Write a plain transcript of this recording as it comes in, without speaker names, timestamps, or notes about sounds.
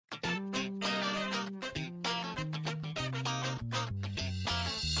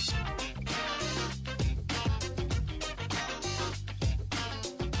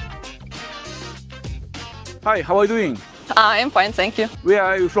Hi, how are you doing? I'm fine, thank you. Where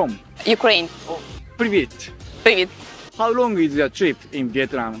are you from? Ukraine. Привет. Привет. How long is your trip in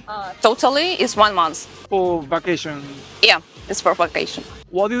Vietnam? Totally is 1 month. For vacation? Yeah, it's for vacation.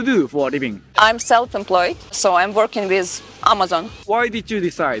 What do you do for a living? I'm self-employed, so I'm working with Amazon. Why did you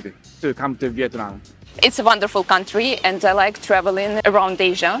decide to come to Vietnam? It's a wonderful country and I like traveling around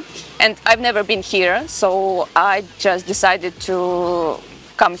Asia. And I've never been here, so I just decided to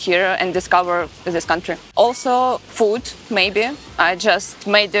come here and discover this country. Also, food, maybe. I just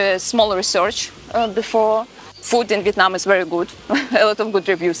made a small research before. Food in Vietnam is very good. A lot of good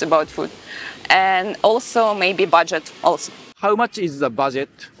reviews about food. And also maybe budget also. How much is the budget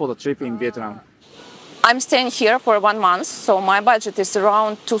for the trip in Vietnam? I'm staying here for 1 month, so my budget is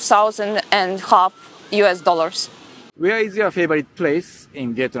around $2,500 US. Where is your favorite place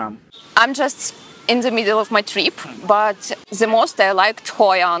in Vietnam? I'm just in the middle of my trip, but the most I liked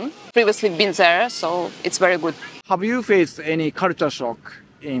Hoi An. Previously been there, so it's very good. Have you faced any culture shock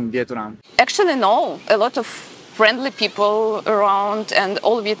in Vietnam? Actually, no. A lot of friendly people around and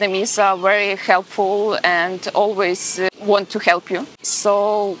all Vietnamese are very helpful and always want to help you.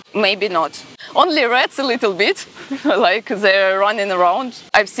 So maybe not. Only rats a little bit, like they're running around.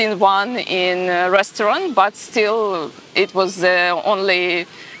 I've seen one in a restaurant, but still it was the only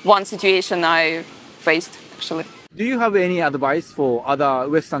one situation I faced, actually. Do you have any advice for other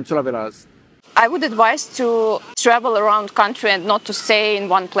Western travelers? I would advise to travel around country and not to stay in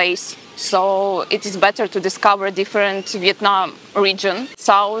one place. So it is better to discover different Vietnam region,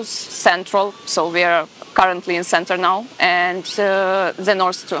 south, central. So we are currently in center now, and the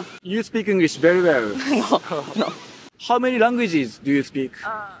north too. You speak English very well. No. How many languages do you speak?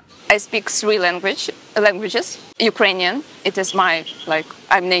 I speak 3 languages. Ukrainian, it is my,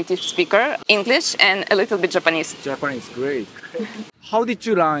 I'm native speaker. English and a little bit Japanese. Japanese, great. How did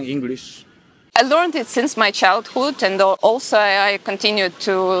you learn English? I learned it since my childhood, and also I continued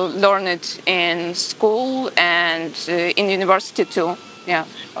to learn it in school and in university too. Yeah.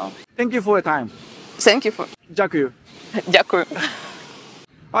 So. Thank you for your time. Thank you for. Дякую. Дякую.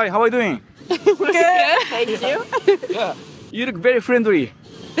 Hi, how are you doing? Good, thank you. Yeah. You look very friendly.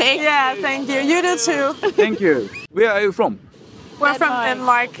 Thank you. You do too. Thank you. Where are you from? We're from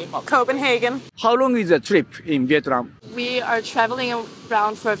Denmark, Copenhagen. How long is the trip in Vietnam? We are traveling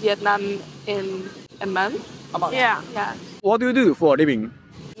around for Vietnam in a month. Yeah. What do you do for a living?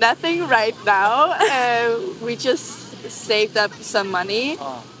 Nothing right now. We just saved up some money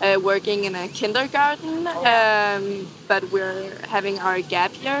working in a kindergarten, but we're having our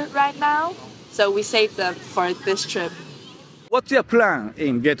gap year right now. So we saved up for this trip. What's your plan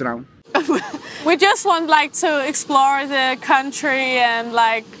in Vietnam? We just want to explore the country and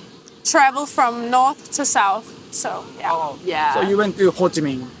travel from north to south. So yeah. Yeah. So you went to Ho Chi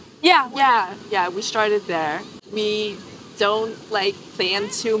Minh? Yeah. We started there. We don't plan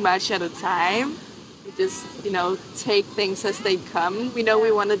too much at a time. We just take things as they come. We know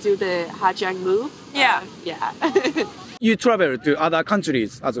we want to do the Ha Giang move. Yeah. You travel to other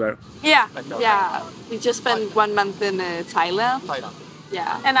countries as well? Yeah. Yeah. We just spent 1 month in Thailand.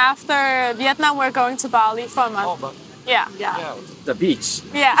 Yeah. And after Vietnam, we're going to Bali for a month. Yeah. The beach.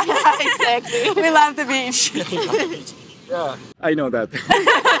 Yeah. Exactly. We love the beach. Yeah. I know that.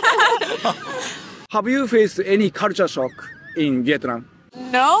 Have you faced any culture shock in Vietnam?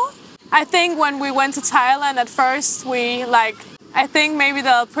 No. I think when we went to Thailand at first, I think maybe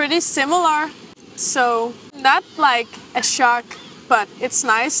they're pretty similar. So not a shock, but it's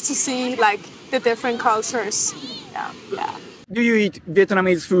nice to see the different cultures. Yeah. Do you eat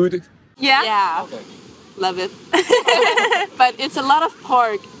Vietnamese food? Yeah. Okay. Love it. But it's a lot of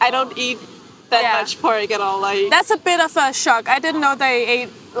pork. I don't eat that much pork at all. That's a bit of a shock. I didn't know they ate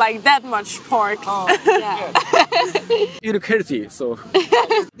that much pork. Yeah. You look healthy, so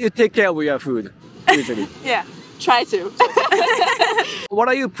you take care of your food usually. Yeah. Try to. What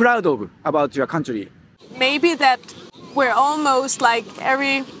are you proud of about your country? Maybe that we're almost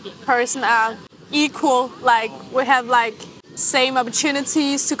every person are equal. We have same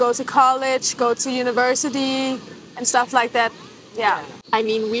opportunities to go to college, go to university, and stuff like that. Yeah. I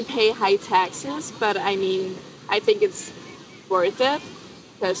mean, we pay high taxes, but I think it's worth it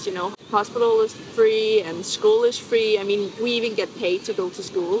because, hospital is free and school is free. I mean, we even get paid to go to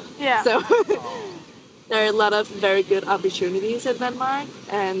school. Yeah. So there are a lot of very good opportunities in Denmark.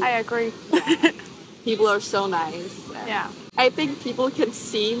 And I agree. people are so nice. Yeah. I think people can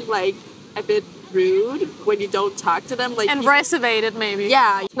seem a bit rude when you don't talk to them. And reservated, maybe.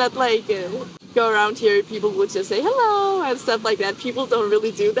 Yeah, it's not go around here, people would just say hello and stuff like that. People don't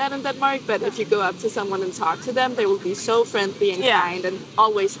really do that in Denmark, but if you go up to someone and talk to them, they will be so friendly and kind and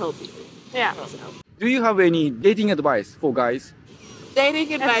always help you. Yeah. Do you have any dating advice for guys?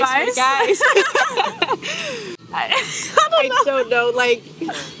 Dating advice for Advice? guys. I don't know. Like,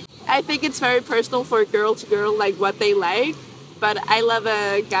 I think it's very personal for girl to girl, like what they like. But I love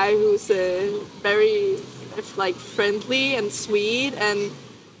a guy who's very like friendly and sweet and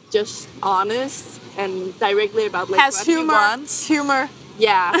just honest and directly about like Has what humor. he wants. Humor.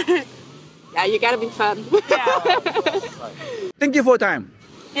 Yeah, yeah, you gotta be fun. Thank you for your time.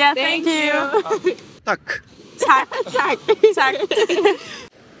 Yeah, thank you. Tak. Tak. Tak. Tak.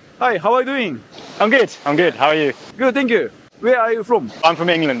 Hi, how are you doing? I'm good. I'm good. How are you? Good, thank you. Where are you from? I'm from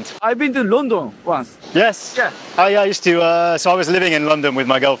England. I've been to London once. Yes. Yeah. I used to. So I was living in London with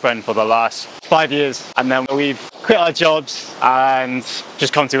my girlfriend for the last 5 years, and then we've quit our jobs and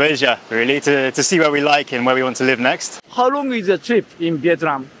just come to Asia really to see where we like and where we want to live next. How long is the trip in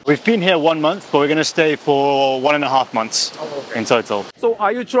Vietnam? We've been here 1 month, but we're going to stay for 1.5 months in total. So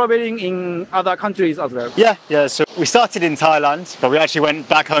are you traveling in other countries as well? Yeah. So we started in Thailand, but we actually went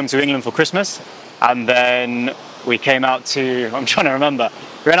back home to England for Christmas, and then we came out to, I'm trying to remember,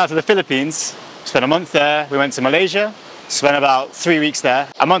 we went out to the Philippines, spent a month there, we went to Malaysia, spent about 3 weeks there,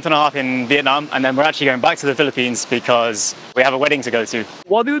 a month and a half in Vietnam, and then we're actually going back to the Philippines because we have a wedding to go to.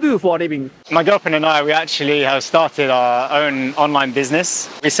 What do you do for a living? My girlfriend and I, we actually have started our own online business.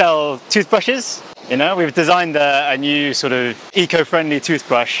 We sell toothbrushes. You know, we've designed a new sort of eco-friendly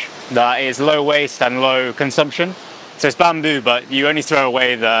toothbrush that is low waste and low consumption. So it's bamboo, but you only throw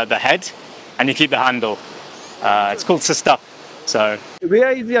away the head and you keep the handle. It's called Stuff. So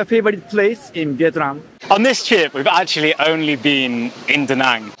Where is your favorite place in Vietnam? on this trip, we've actually only been in Da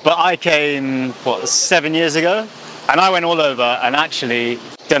Nang, but I came, 7 years ago? And I went all over, and actually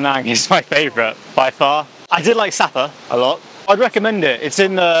Da Nang is my favorite by far. I did like Sapa a lot. I'd recommend it. It's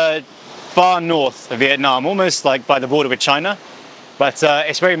in the far north of Vietnam, almost like by the border with China. But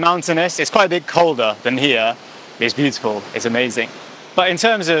it's very mountainous. It's quite a bit colder than here. It's beautiful. It's amazing. But in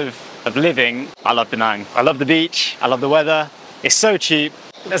terms of living, I love Da Nang. I love the beach. I love the weather. It's so cheap.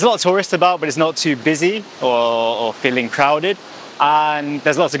 There's a lot of tourists about, but it's not too busy or feeling crowded. And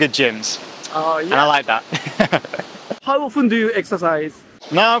there's lots of good gyms. And I like that. How often do you exercise?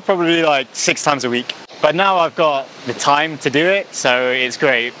 Now probably like 6 times a week. But now I've got the time to do it, so it's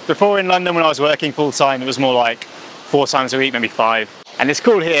great. Before in London when I was working full time, it was more like 4 times a week, maybe 5. And it's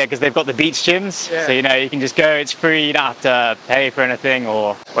cool here because they've got the beach gyms. Yeah. So, you know, you can just go, it's free, you don't have to pay for anything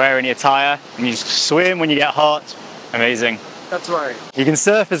or wear any attire. And you just swim when you get hot. Amazing. That's right. You can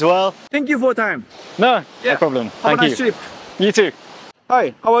surf as well. Thank you for your time. No problem. Have Thank a nice you. trip. You too.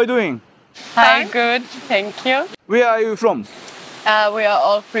 Hi, how are you doing? Hi, good, thank you. Where are you from? We are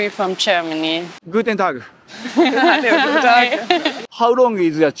all three from Germany. Guten Tag. How long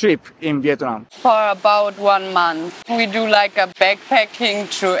is your trip in Vietnam? For about 1 month. We do like a backpacking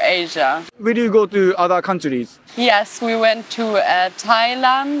through Asia. Will you go to other countries? Yes, we went to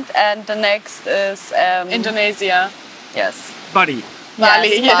Thailand and the next is Indonesia. yes. Bali.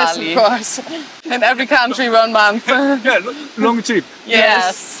 Bali, yes, Bali. of course. In every country 1 month. Yeah, long trip.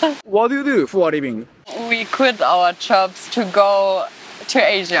 Yes. What do you do for a living? We quit our jobs to go to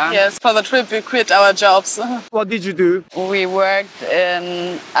Asia. Yes, for the trip we quit our jobs. What did you do? We worked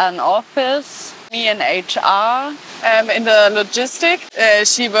in an office, me in HR. In the logistic,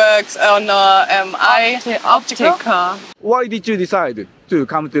 she works on optical. Optica. Why did you decide to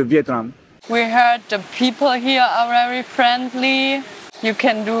come to Vietnam? We heard the people here are very friendly. You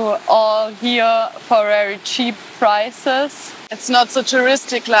can do all here for very cheap prices. It's not so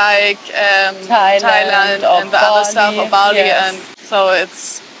touristic like Thailand or and the other stuff, or Bali, yes. and so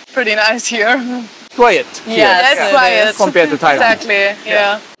it's pretty nice here. Quiet. Yes, Yes, it quiet. is. Compared to Thailand. Exactly,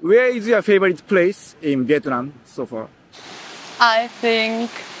 yeah. Where is your favorite place in Vietnam so far? I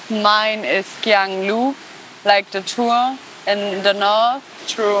think mine is Giang Lu, like the tour in the north.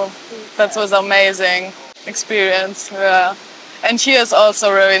 True. That was amazing experience. Yeah. And here is also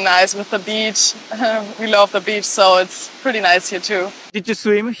very nice with the beach. We love the beach, so it's pretty nice here too. Did you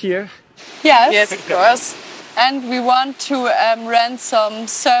swim here? Yes. Yes, of course. And we want to rent some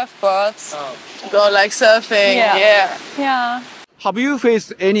surfboards. Go like surfing. Yeah. Yeah. Yeah. Have you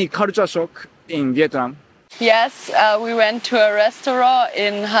faced any culture shock in Vietnam? Yes, we went to a restaurant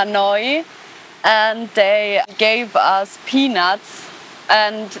in Hanoi and they gave us peanuts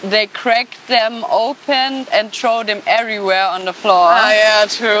and they cracked them open and throw them everywhere on the floor. Ah, yeah,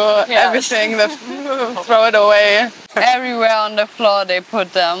 true. Yes. Everything, throw it away. Everywhere on the floor they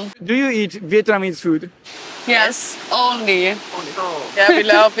put them. Do you eat Vietnamese food? Yes, only. Yeah, we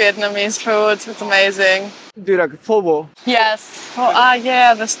love Vietnamese food. It's amazing. Do you like pho bo? Yes. Oh,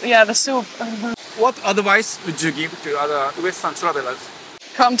 yeah, the soup. What advice would you give to other Western travelers?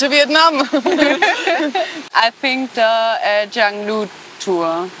 Come to Vietnam. I think the Giang Lu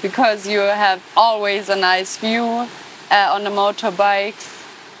tour, because you have always a nice view on the motorbikes,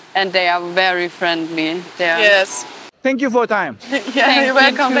 and they are very friendly. Yes. Thank you for your time. Yeah, you're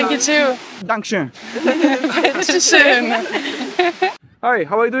welcome. Thank you too. Dankeschön. Schön. Hi,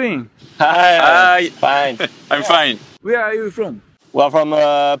 how are you doing? Hi. Fine. I'm fine. Where are you from? We are from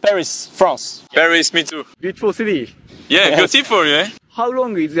Paris, France. Paris, me too. Beautiful city. Yeah, Yes. beautiful, yeah? How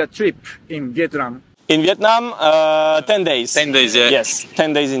long is the trip in Vietnam? In Vietnam, 10 days. 10 days, yeah. Yes,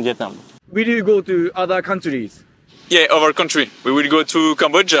 10 days in Vietnam. Will you go to other countries? Yeah, our country. We will go to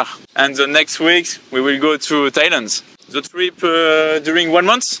Cambodia. And the next week, we will go to Thailand. The trip during 1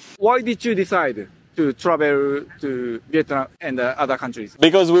 month? Why did you decide to travel to Vietnam and other countries?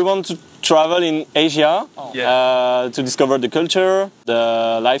 Because we want to travel in Asia to discover the culture,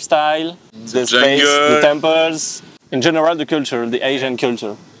 the lifestyle, the space, jungle. the temples, in general the culture, the Asian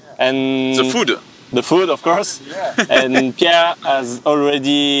culture. And The food. The food, of course. And Pierre has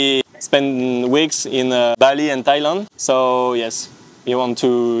already spent weeks in Bali and Thailand. So yes, we want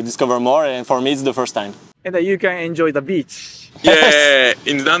to discover more, and for me it's the first time. And you can enjoy the beach. Yeah,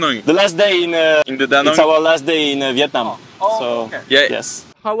 in Da Nang. The last day in In the Da Nang. it's our last day in Vietnam. So okay. Yeah. yes,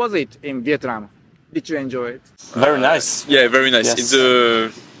 How was it in Vietnam? Did you enjoy it? very nice. Yeah, very nice. Yes. It's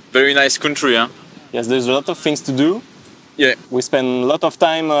a very nice country, huh? Yes, there's a lot of things to do. Yeah. We spend a lot of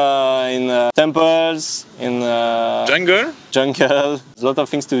time in temples, in Jungle? jungle. There's a lot of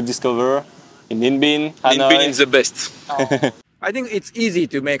things to discover in Ninh Binh, In Hanoi. Benin is the best. I think it's easy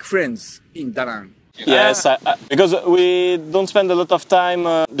to make friends in Da Nang. Yes, because we don't spend a lot of time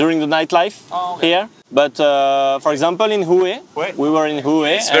during the nightlife here. But for example, in Hue, we were in Hue.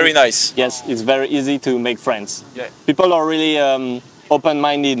 It's very nice. Yes, it's very easy to make friends. Yeah. People are really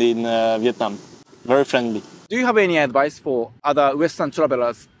open-minded in Vietnam, very friendly. Do you have any advice for other Western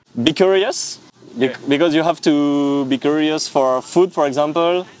travelers? Be curious, because you have to be curious for food, for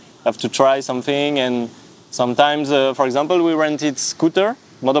example. You have to try something, and sometimes, for example, we rented scooter,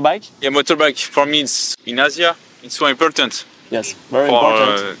 motorbike. Yeah, motorbike for me it's in Asia. It's so important. Yes, very For,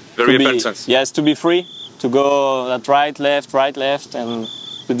 important. very To be- important. Yes, to be free, to go right, left, and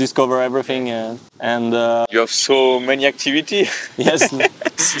to discover everything. And You have so many activities. yes,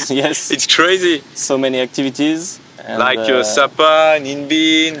 yes, It's crazy. so many activities. And, Like Sapa, Ninh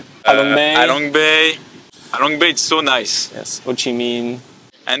Binh, Along Bay. Along Bay. Along Bay, it's so nice. yes, Ho Chi Minh.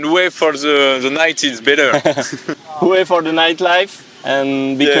 And way for the night is better. Hue for the nightlife,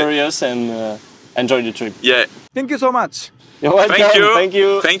 and be Yeah. curious and enjoy the trip. Yeah. Thank you so much. You're welcome. Thank you. Thank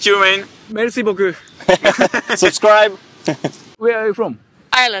you. Thank you, man. Merci beaucoup. Subscribe. Where are you from?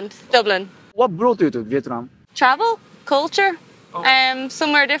 Ireland, Dublin. What brought you to Vietnam? Travel, culture,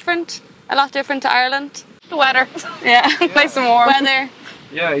 somewhere different, a lot different to Ireland. The weather. Yeah, nice and warm. Weather.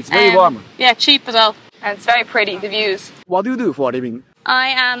 Yeah, it's very warm. Yeah, cheap as well. And it's very pretty, the views. What do you do for a living? I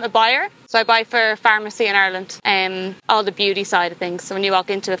am a buyer, so I buy for pharmacy in Ireland, all the beauty side of things. So when you walk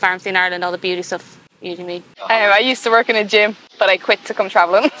into a pharmacy in Ireland, all the beauty stuff you need. I used to work in a gym, but I quit to come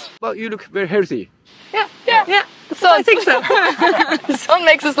traveling. Well, you look very healthy. Yeah. The sun. I think so. The sun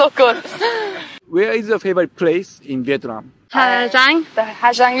makes us look good. Where is your favorite place in Vietnam? Ha Giang. The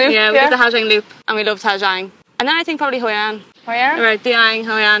Ha Giang Loop. Yeah, we did the Ha Giang Loop, and we loved Ha Giang. And then I think probably Hoi An. Oh yeah? Right, Diang,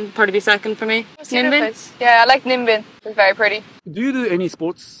 Hoi An, probably be second for me. Ninh Ninh Binh. Binh. Yeah, I like Ninh Binh. It's very pretty. Do you do any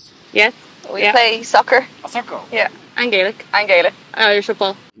sports? Yes. We play soccer. Soccer. Yeah. And Gaelic. And Gaelic. Irish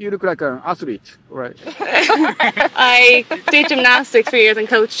football. You look like an athlete, right? I did gymnastics for years and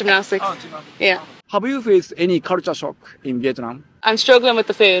coached gymnastics. Yeah. Have you faced any culture shock in Vietnam? I'm struggling with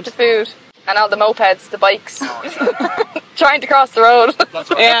the food. The food. And all the mopeds, the bikes. Trying to cross the road.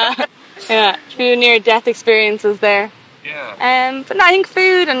 Yeah. Yeah. A few near death experiences there. Yeah. But no, I think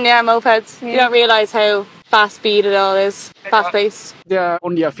food and mopeds. You don't realise how fast speed it all is. Fast paced. There are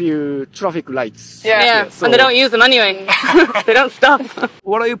only a few traffic lights. Yeah. so- And they don't use them anyway. They don't stop.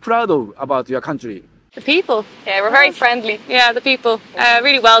 What are you proud of about your country? The people. Yeah, we're very friendly. Yeah, the people.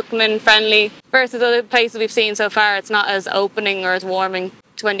 Really welcoming, friendly. Versus other places we've seen so far, it's not as opening or as warming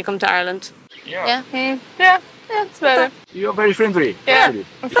to when you come to Ireland. Yeah. Yeah, it's better. You're very friendly. Yeah. actually.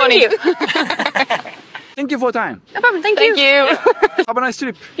 I'm funny. Thank you for your time. No problem. Thank Thank you. Have a nice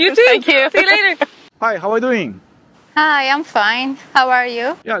trip. You too. Thank you. See you later. Hi, how are you doing? Hi, I'm fine. How are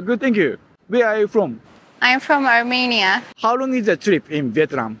you? Yeah, good, thank you. Where are you from? I'm from Armenia. How long is the trip in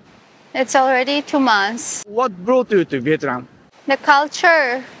Vietnam? It's already 2 months. What brought you to Vietnam? The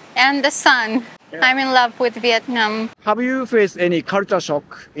culture and the sun. I'm in love with Vietnam. Have you faced any culture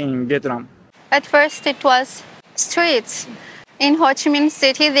shock in Vietnam? At first it was streets. In Ho Chi Minh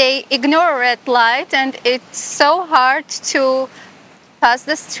City they ignore red light and it's so hard to pass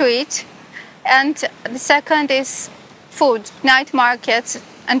the street. And the second is food, night markets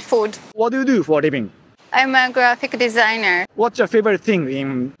and food. What do you do for a living? I'm a graphic designer. What's your favorite thing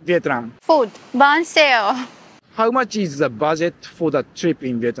in Vietnam? Food, banh xeo. How much is the budget for the trip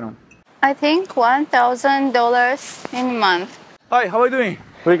in Vietnam? I think $1,000 in a month. Hi, how are you doing?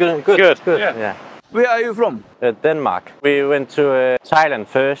 We're good. Good. Yeah. Where are you from? Denmark. We went to Thailand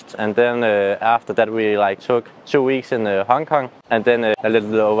first, and then after that we took 2 weeks in Hong Kong, and then a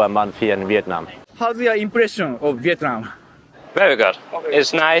little over a month here in Vietnam. How's your impression of Vietnam? Very good.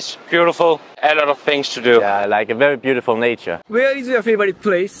 It's nice, beautiful, a lot of things to do. Yeah, a very beautiful nature. Where is your favorite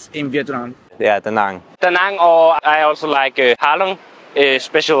place in Vietnam? Yeah, Da Nang. Da Nang, or I also like Ha Long,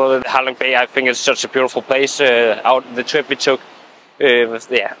 especially Ha Long Bay. I think it's such a beautiful place. The trip we took was,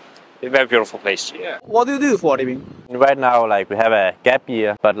 a very beautiful place. Yeah. What do you do for a living? Right now, we have a gap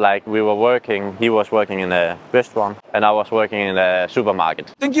year, but we were working. He was working in a restaurant, and I was working in a supermarket.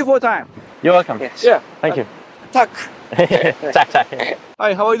 Thank you for your time. You're welcome. Yes. Yeah. Thank you. Tak. Tak.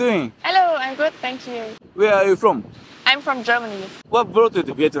 Hi, how are you doing? Hello, I'm good, thank you. Where are you from? I'm from Germany. What brought you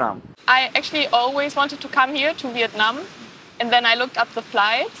to Vietnam? I actually always wanted to come here to Vietnam, and then I looked up the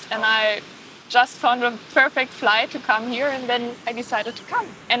flights and I just found a perfect flight to come here, and then I decided to come.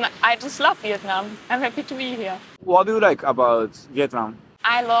 And I just love Vietnam. I'm happy to be here. What do you like about Vietnam?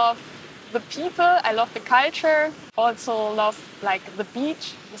 I love the people, I love the culture, also love the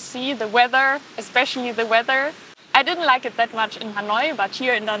beach, the sea, the weather, especially the weather. I didn't like it that much in Hanoi, but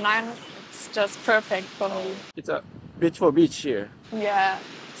here in Da Nang, it's just perfect for me. It's a beautiful beach here. Yeah,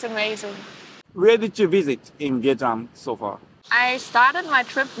 it's amazing. Where did you visit in Vietnam so far? I started my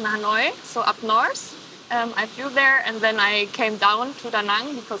trip in Hanoi, so up north. I flew there and then I came down to Da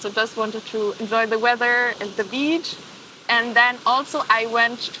Nang because I just wanted to enjoy the weather and the beach. And then also I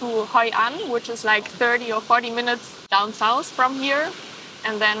went to Hoi An, which is 30 or 40 minutes down south from here.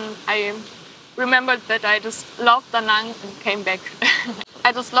 And then I remembered that I just loved Da Nang and came back.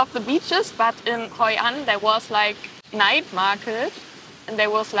 I just love the beaches, but in Hoi An there was night market. And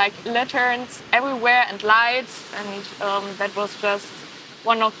there was lanterns everywhere and lights, and that was just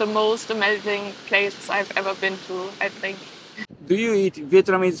one of the most amazing places I've ever been to, I think. Do you eat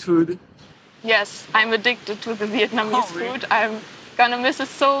Vietnamese food? Yes, I'm addicted to the Vietnamese food. I'm gonna miss it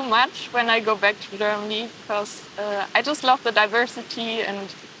so much when I go back to Germany, because I just love the diversity and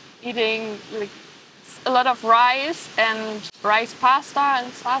eating a lot of rice and rice pasta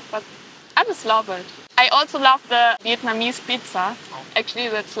and stuff, but I just love it. I also love the Vietnamese pizza. Actually,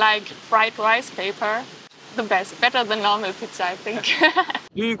 that's fried rice paper. The best, better than normal pizza, I think.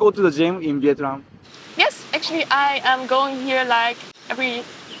 Do you go to the gym in Vietnam? Yes, actually, I am going here every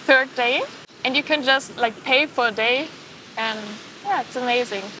third day. And you can just pay for a day. And yeah, it's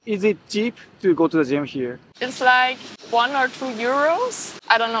amazing. Is it cheap to go to the gym here? It's 1 or 2 euros.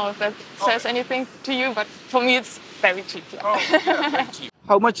 I don't know if that says anything to you, but for me it's very cheap. Very cheap.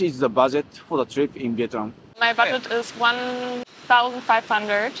 How much is the budget for the trip in Vietnam? My budget is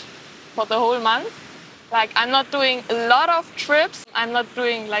 1,500 for the whole month. I'm not doing a lot of trips. I'm not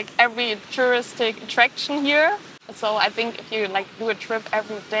doing every touristic attraction here. So I think if you do a trip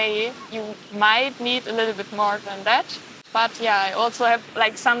every day, you might need a little bit more than that. But yeah, I also have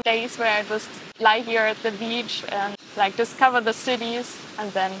some days where I just lie here at the beach and discover the cities,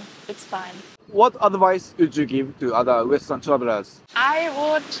 and then it's fine. What advice would you give to other Western travelers? I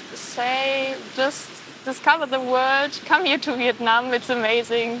would say just discover the world. Come here to Vietnam. It's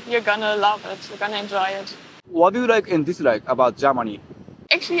amazing. You're gonna love it. You're gonna enjoy it. What do you like and dislike about Germany?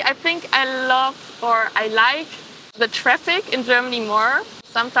 Actually, I think I like the traffic in Germany more.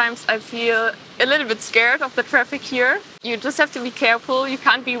 Sometimes I feel a little bit scared of the traffic here. You just have to be careful. You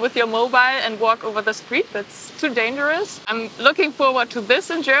can't be with your mobile and walk over the street. That's too dangerous. I'm looking forward to this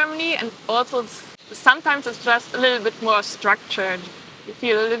in Germany, and also sometimes it's just a little bit more structured. You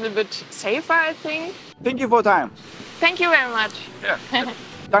feel a little bit safer, I think. Thank you for your time. Thank you very much. Yeah.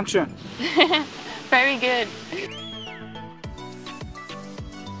 Dankeschön. Very good.